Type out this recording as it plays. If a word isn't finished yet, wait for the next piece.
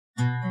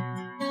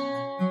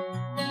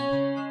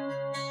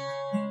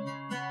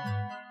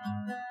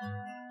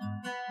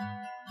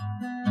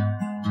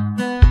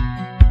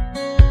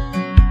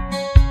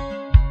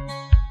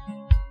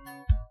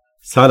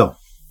سلام.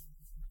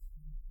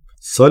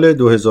 سال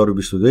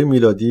 2022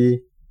 میلادی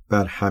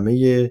بر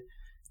همه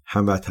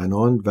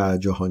هموطنان و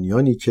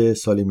جهانیانی که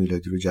سال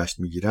میلادی رو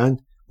جشن میگیرند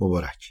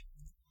مبارک.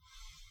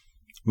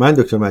 من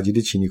دکتر مجید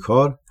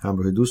چینیکار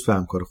همراه دوست و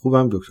همکار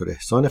خوبم دکتر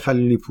احسان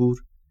خلیلی پور،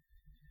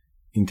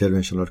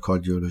 اینترونشنال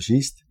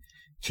کاردیولوژیست،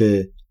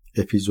 که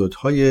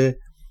اپیزودهای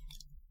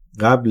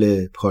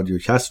قبل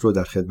کاردیوکست رو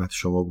در خدمت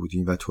شما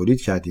بودیم و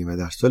تولید کردیم و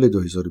در سال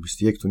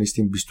 2021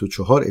 تونستیم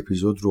 24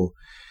 اپیزود رو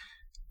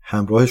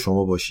همراه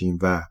شما باشیم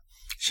و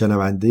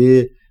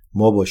شنونده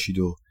ما باشید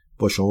و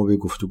با شما به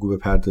گفتگو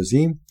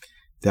بپردازیم.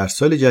 در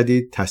سال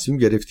جدید تصمیم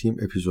گرفتیم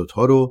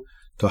اپیزودها رو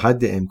تا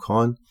حد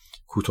امکان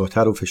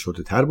کوتاه‌تر و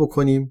فشرده‌تر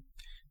بکنیم،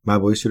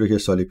 مباحثی رو که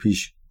سال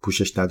پیش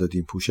پوشش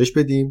ندادیم پوشش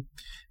بدیم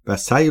و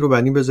سعی رو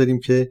بر این بذاریم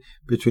که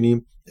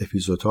بتونیم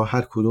اپیزودها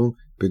هر کدوم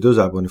به 2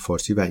 زبان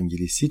فارسی و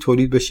انگلیسی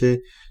تولید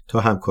بشه تا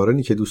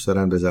همکارانی که دوست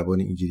دارن به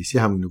زبان انگلیسی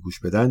همون رو گوش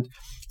بدن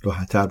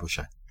راحت‌تر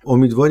باشن.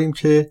 امیدواریم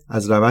که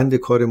از روند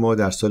کار ما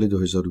در سال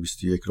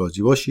 2021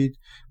 راضی باشید.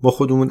 ما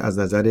خودمون از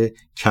نظر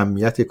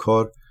کمیت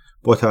کار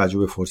با توجه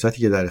به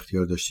فرصتی که در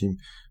اختیار داشتیم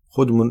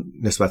خودمون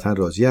نسبتاً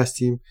راضی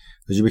هستیم.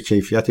 راجع به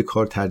کیفیت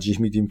کار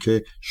ترجیح میدیم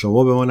که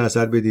شما به ما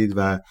نظر بدید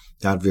و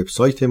در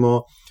وبسایت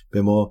ما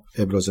به ما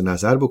ابراز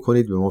نظر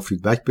بکنید، به ما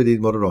فیدبک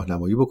بدید، ما رو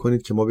راهنمایی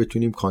بکنید که ما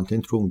بتونیم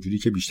کانتنت رو اونجوری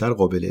که بیشتر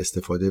قابل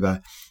استفاده و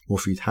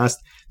مفید هست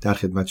در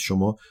خدمت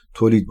شما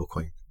تولید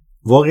بکنیم.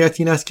 واقعیت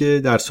این است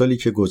که در سالی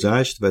که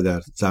گذشت و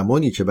در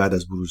زمانی که بعد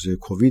از بروز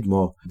کووید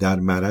ما در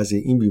معرض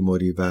این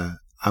بیماری و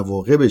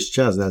عواقبش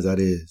چه از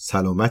نظر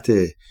سلامت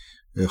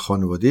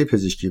خانواده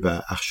پزشکی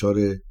و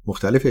اقشار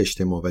مختلف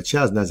اجتماع و چه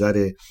از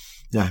نظر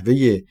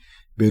نحوه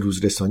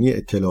بروزرسانی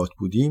اطلاعات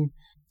بودیم،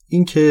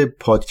 اینکه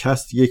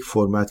پادکست یک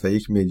فرمت و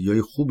یک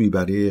مدیای خوبی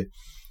برای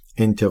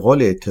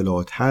انتقال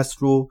اطلاعات هست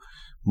رو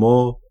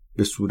ما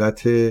به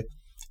صورت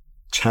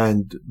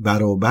چند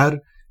برابر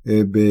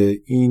به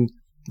این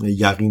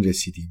یقین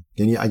رسیدیم.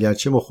 یعنی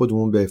اگرچه ما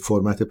خودمون به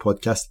فرمت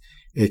پادکست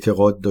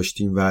اعتقاد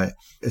داشتیم و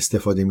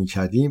استفاده می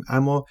کردیم،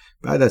 اما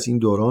بعد از این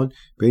دوران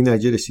به این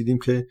نتیجه رسیدیم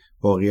که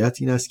واقعیت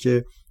این است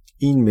که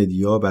این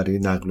مدیا برای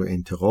نقل و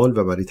انتقال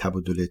و برای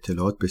تبادل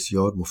اطلاعات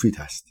بسیار مفید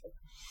است،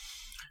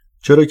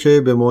 چرا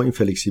که به ما این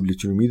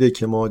فلکسیبیلیتی رو میده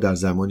که ما در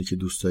زمانی که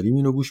دوست داریم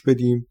اینو گوش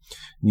بدیم.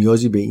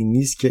 نیازی به این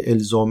نیست که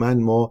الزاماً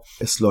ما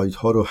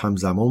اسلایدها رو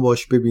همزمان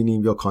باش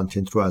ببینیم یا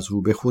کانتنت رو از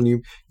رو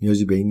بخونیم.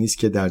 نیازی به این نیست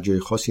که در جای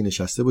خاصی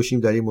نشسته باشیم،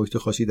 در این محیط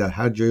خاصی در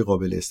هر جای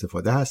قابل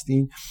استفاده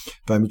هستیم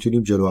و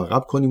میتونیم جلو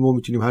عقب کنیم و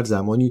میتونیم هر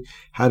زمانی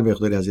هر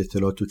مقداری از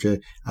اطلاعاتی که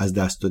از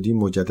دست دادیم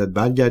مجدد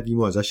برگردیم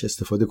و ازش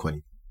استفاده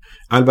کنیم.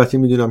 البته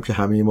میدونم که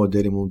همه ما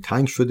دلمون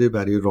تنگ شده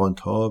برای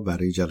رانت‌ها،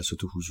 برای جلسات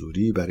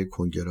حضوری، برای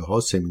کنگره‌ها،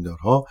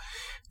 سمینارها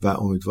و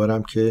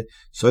امیدوارم که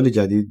سال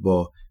جدید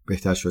با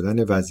بهتر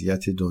شدن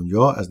وضعیت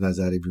دنیا از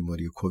نظر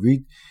بیماری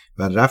کووید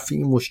و رفع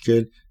این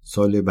مشکل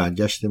سال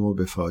برگشت ما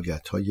به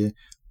فعالیت‌های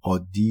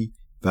عادی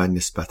و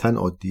نسبتاً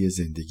عادی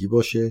زندگی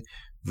باشه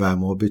و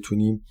ما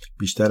بتونیم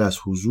بیشتر از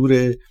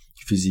حضور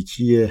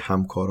فیزیکی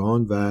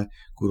همکاران و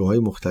گروه‌های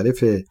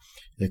مختلف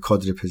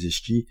کادر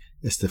پزشکی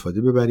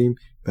استفاده ببریم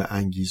و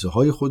انگیزه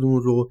های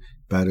خودمون رو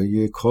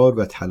برای کار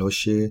و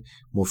تلاش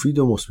مفید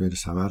و مثمر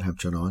ثمر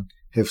همچنان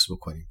حفظ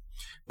بکنیم.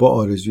 با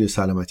آرزوی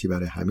سلامتی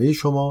برای همه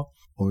شما،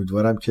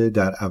 امیدوارم که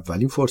در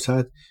اولین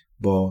فرصت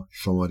با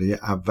شماره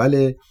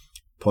اول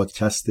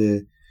پادکست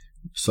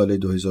سال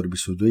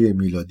 2022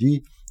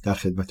 میلادی در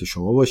خدمت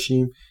شما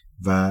باشیم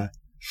و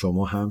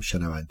شما هم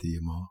شنونده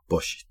ما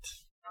باشید.